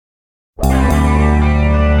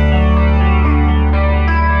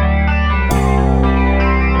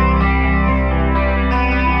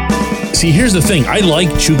See, here's the thing. I like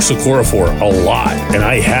Chuks Okorafor a lot, and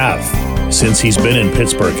I have since he's been in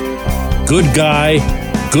Pittsburgh. Good guy,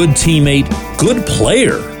 good teammate, good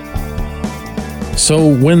player. So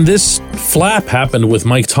when this flap happened with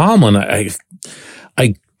Mike Tomlin, I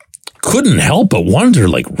couldn't help but wonder,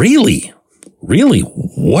 like, really,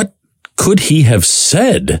 what could he have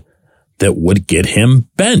said that would get him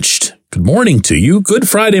benched? Good morning to you. Good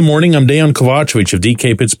Friday morning. I'm Dejan Kovacevic of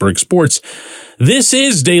DK Pittsburgh Sports. This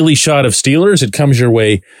is Daily Shot of Steelers. It comes your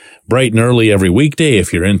way bright and early every weekday.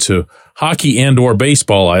 If you're into hockey and or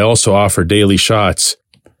baseball, I also offer daily shots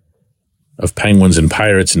of Penguins and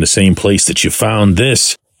Pirates in the same place that you found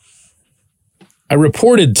this. I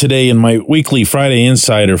reported today in my weekly Friday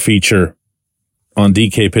Insider feature on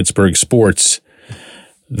DK Pittsburgh Sports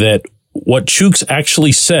that what Chuks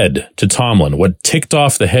actually said to Tomlin, what ticked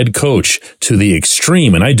off the head coach to the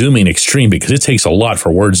extreme, and I do mean extreme because it takes a lot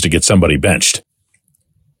for words to get somebody benched,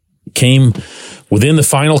 came within the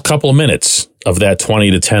final couple of minutes of that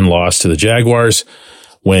 20-10 loss to the Jaguars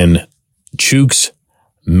when Chuks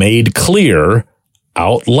made clear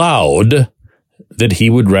out loud that he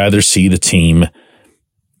would rather see the team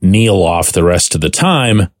kneel off the rest of the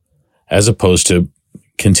time as opposed to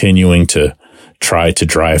continuing to try to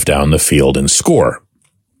drive down the field and score.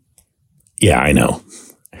 Yeah, I know.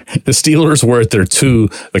 The Steelers were at their 2.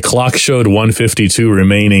 The clock showed 1:52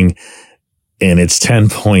 remaining, and it's 10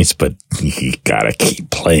 points, but you gotta keep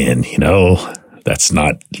playing, you know? It's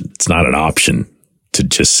not an option to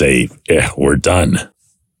just say, yeah, we're done.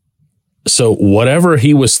 So whatever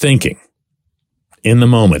he was thinking in the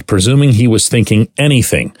moment, presuming he was thinking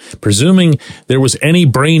anything, presuming there was any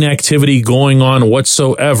brain activity going on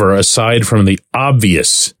whatsoever aside from the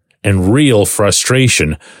obvious and real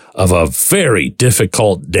frustration of a very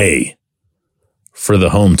difficult day for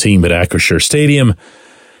the home team at Acrisure Stadium,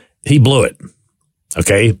 he blew it.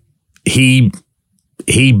 Okay? He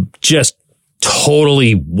just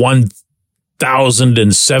totally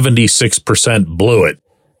 1,076% blew it.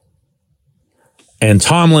 And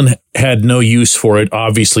Tomlin had no use for it.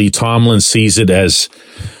 Obviously, Tomlin sees it as,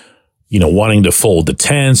 wanting to fold the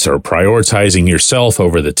tents or prioritizing yourself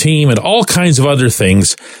over the team and all kinds of other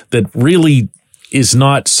things that really is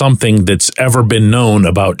not something that's ever been known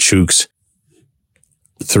about Chuks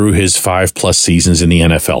through his 5+ seasons in the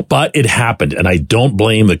NFL. But it happened, and I don't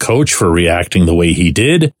blame the coach for reacting the way he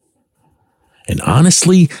did. And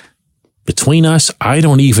honestly, between us, I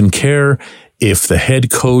don't even care if the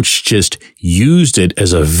head coach just used it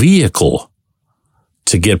as a vehicle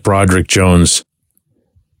to get Broderick Jones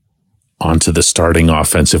onto the starting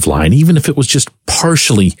offensive line, even if it was just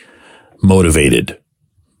partially motivated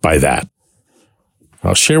by that.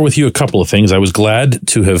 I'll share with you a couple of things. I was glad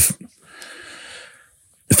to have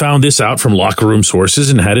found this out from locker room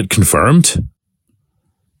sources and had it confirmed,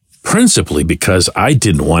 principally because I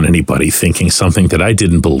didn't want anybody thinking something that I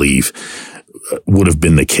didn't believe would have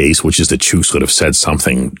been the case, which is that Chuks would have said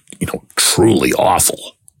something, truly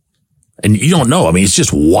awful. And you don't know. I mean, it's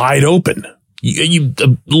just wide open. You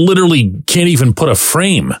literally can't even put a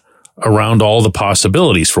frame around all the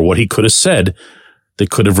possibilities for what he could have said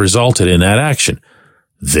that could have resulted in that action.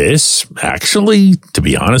 This, actually, to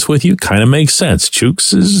be honest with you, kind of makes sense.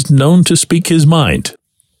 Chuks is known to speak his mind.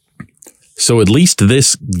 So at least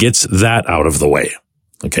this gets that out of the way.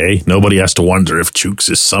 Okay, nobody has to wonder if Chuks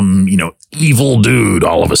is some, evil dude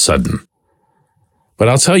all of a sudden. But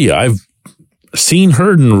I'll tell you, I've seen,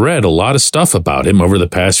 heard, and read a lot of stuff about him over the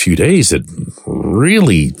past few days that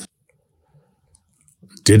really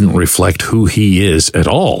didn't reflect who he is at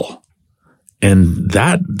all. And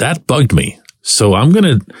that bugged me. So I'm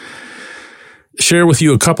going to share with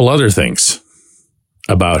you a couple other things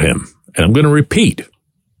about him. And I'm going to repeat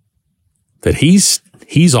that he's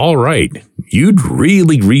all right. You'd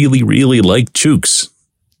really, really, really like Chuks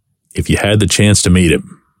if you had the chance to meet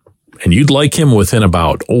him. And you'd like him within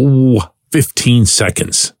about, 15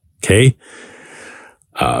 seconds. Okay?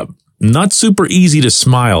 Not super easy to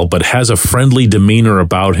smile, but has a friendly demeanor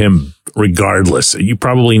about him regardless. You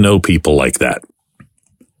probably know people like that.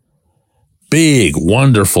 Big,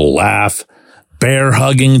 wonderful laugh,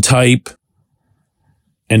 bear-hugging type.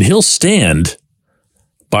 And he'll stand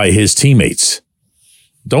by his teammates.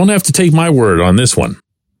 Don't have to take my word on this one.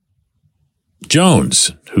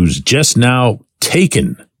 Jones, who's just now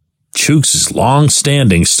taken Chuks'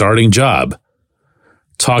 long-standing starting job,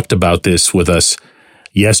 talked about this with us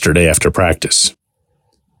yesterday after practice.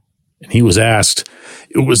 And he was asked,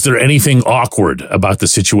 was there anything awkward about the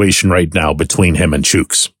situation right now between him and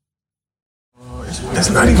Chuks?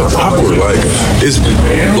 It's not even awkward. Like, it's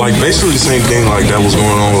like basically the same thing like that was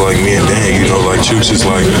going on with like me and Dan. You know, like Chuks is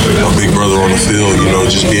like a big brother on the field. You know,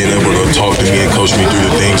 just being able to talk to me and coach me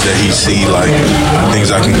through the things that he see, like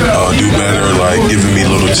things I can do better, like giving me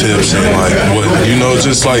little tips and like what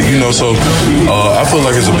just like So I feel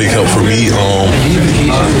like it's a big help for me.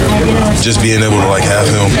 Just being able to like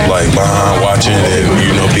have him like behind watching and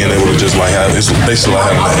being able to just like have it's basically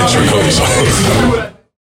like having an extra coach. So.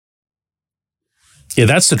 Yeah,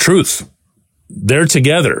 that's the truth. They're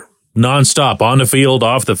together, nonstop, on the field,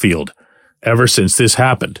 off the field, ever since this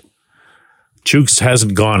happened. Chuks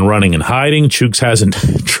hasn't gone running and hiding. Chuks hasn't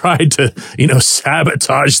tried to,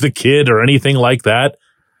 sabotage the kid or anything like that.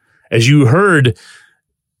 As you heard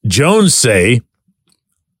Jones say,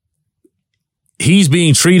 he's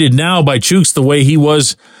being treated now by Chuks the way he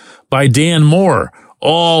was by Dan Moore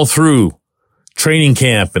all through training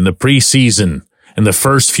camp and the preseason and the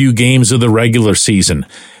first few games of the regular season.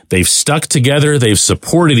 They've stuck together. They've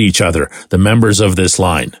supported each other, the members of this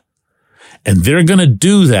line. And they're going to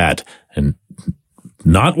do that, and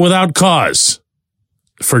not without cause,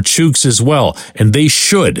 for Chuks as well. And they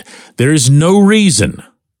should. There is no reason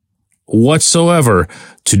whatsoever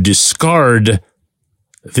to discard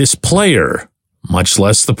this player, much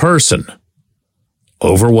less the person,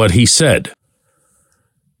 over what he said.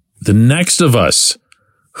 The next of us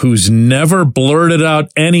who's never blurted out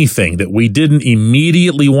anything that we didn't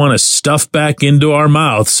immediately want to stuff back into our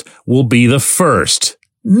mouths will be the first.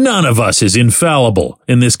 None of us is infallible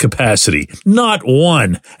in this capacity. Not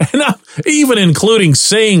one. And even including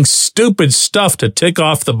saying stupid stuff to tick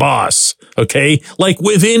off the boss. Okay? Like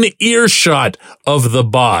within earshot of the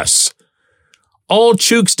boss. All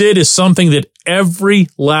Chuks did is something that every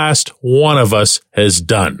last one of us has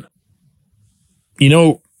done.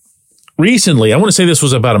 Recently, I want to say this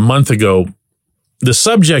was about a month ago, the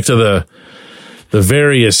subject of the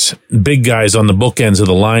various big guys on the bookends of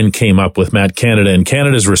the line came up with Matt Canada, and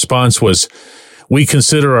Canada's response was, we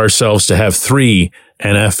consider ourselves to have 3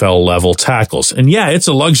 NFL-level tackles. And yeah, it's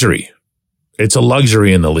a luxury. It's a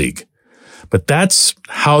luxury in the league. But that's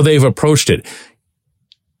how they've approached it.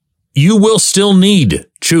 You will still need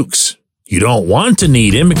Chuks. You don't want to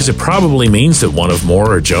need him because it probably means that one of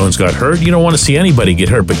Moore or Jones got hurt. You don't want to see anybody get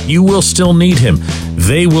hurt, but you will still need him.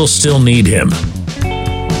 They will still need him.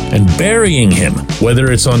 And burying him, whether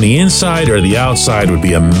it's on the inside or the outside, would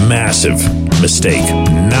be a massive mistake.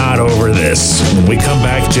 Not over this. When we come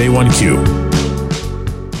back, J1Q.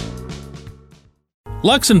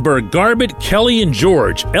 Luxembourg, Garbett, Kelly, and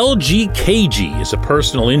George. LGKG is a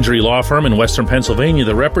personal injury law firm in Western Pennsylvania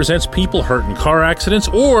that represents people hurt in car accidents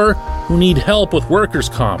or who need help with workers'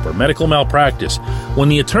 comp or medical malpractice. When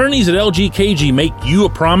the attorneys at LGKG make you a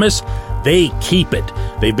promise, they keep it.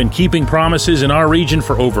 They've been keeping promises in our region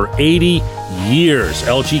for over 80 years.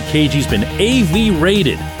 LGKG's been AV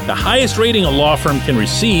rated, the highest rating a law firm can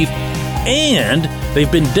receive, and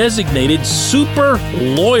they've been designated super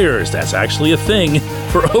lawyers. That's actually a thing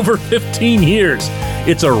for over 15 years.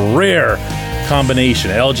 It's a rare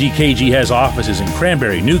combination. LGKG has offices in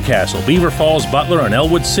Cranberry, Newcastle, Beaver Falls, Butler, and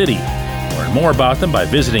Elwood City. Learn more about them by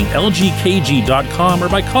visiting lgkg.com or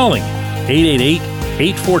by calling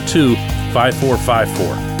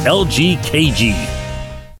 888-842-5454. LGKG.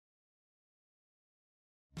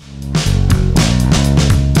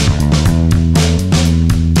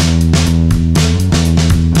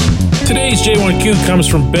 Today's J1Q comes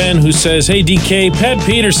from Ben, who says, hey, DK, Pat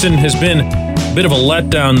Peterson has been a bit of a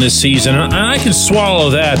letdown this season, and I can swallow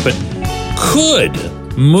that, but could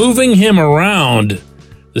moving him around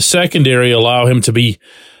the secondary allow him to be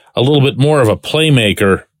a little bit more of a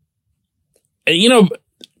playmaker?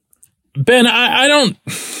 Ben, I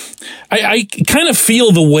kind of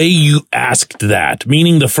feel the way you asked that,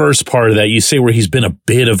 meaning the first part of that, you say where he's been a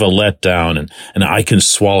bit of a letdown, and I can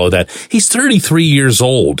swallow that. He's 33 years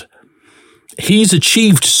old. He's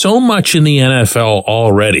achieved so much in the NFL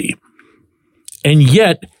already, and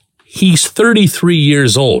yet he's 33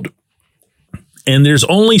 years old. And there's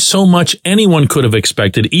only so much anyone could have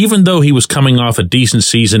expected, even though he was coming off a decent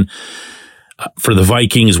season for the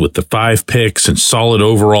Vikings with the 5 picks and solid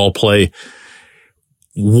overall play.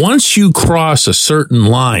 Once you cross a certain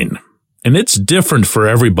line, and it's different for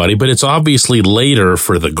everybody, but it's obviously later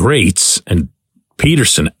for the greats, and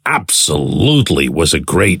Peterson absolutely was a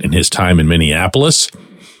great in his time in Minneapolis.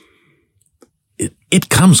 It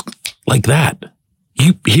comes like that.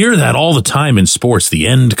 You hear that all the time in sports. The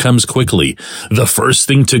end comes quickly. The first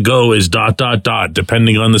thing to go is ...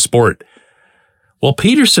 depending on the sport. Well,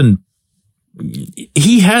 Peterson,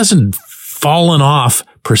 he hasn't fallen off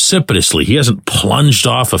precipitously. He hasn't plunged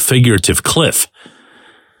off a figurative cliff.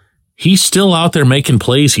 He's still out there making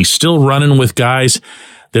plays. He's still running with guys.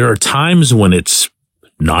 There are times when it's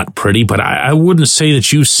not pretty, but I wouldn't say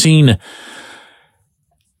that you've seen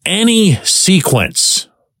any sequence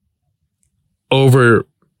over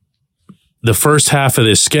the first half of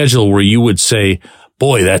this schedule where you would say,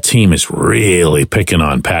 boy, that team is really picking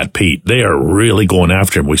on Pat Pete. They are really going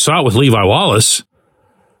after him. We saw it with Levi Wallace,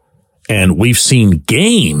 and we've seen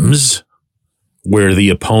games where the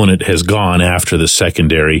opponent has gone after the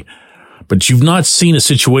secondary, but you've not seen a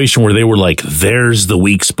situation where they were like, there's the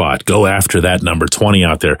weak spot. Go after that number 20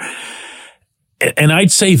 out there. And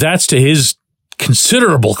I'd say that's to his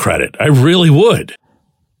considerable credit. I really would.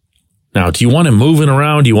 Now, do you want him moving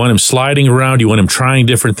around? Do you want him sliding around? Do you want him trying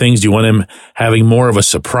different things? Do you want him having more of a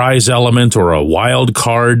surprise element or a wild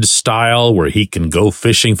card style where he can go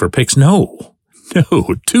fishing for picks? No.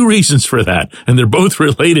 Two reasons for that, and they're both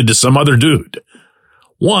related to some other dude.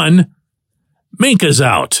 One, Minka's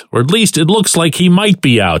out, or at least it looks like he might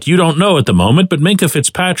be out. You don't know at the moment, but Minka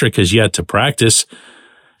Fitzpatrick has yet to practice,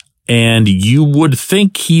 and you would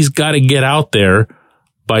think he's got to get out there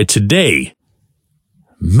by today.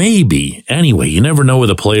 Maybe. Anyway, you never know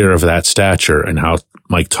with a player of that stature and how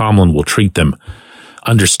Mike Tomlin will treat them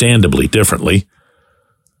understandably differently.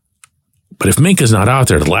 But if Minka's not out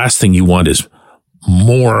there, the last thing you want is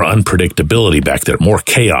more unpredictability back there, more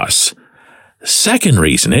chaos. The second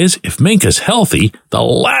reason is if Minka's healthy, the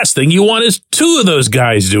last thing you want is two of those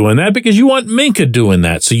guys doing that because you want Minka doing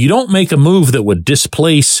that. So you don't make a move that would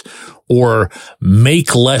displace or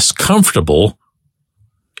make less comfortable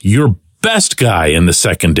your best guy in the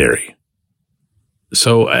secondary.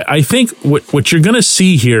 So I think what you're going to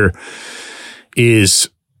see here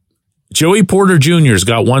is Joey Porter Jr.'s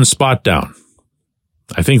got one spot down.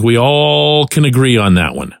 I think we all can agree on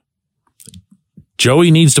that one.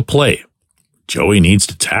 Joey needs to play. Joey needs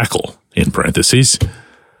to tackle, in parentheses.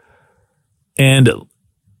 And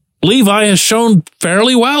Levi has shown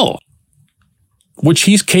fairly well, which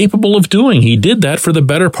he's capable of doing. He did that for the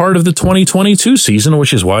better part of the 2022 season,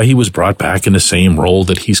 which is why he was brought back in the same role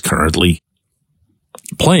that he's currently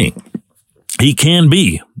playing. He can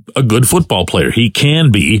be a good football player. He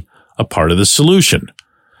can be a part of the solution.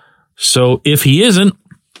 So if he isn't,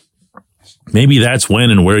 maybe that's when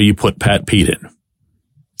and where you put Pat Pete in.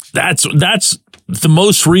 That's the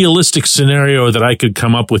most realistic scenario that I could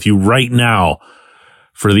come up with you right now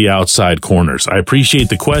for the outside corners. I appreciate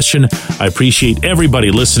the question. I appreciate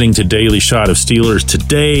everybody listening to Daily Shot of Steelers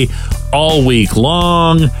today, all week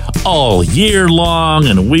long, all year long,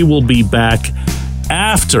 and we will be back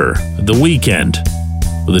after the weekend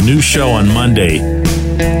with a new show on Monday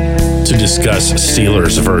to discuss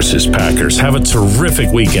Steelers versus Packers. Have a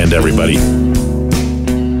terrific weekend, everybody.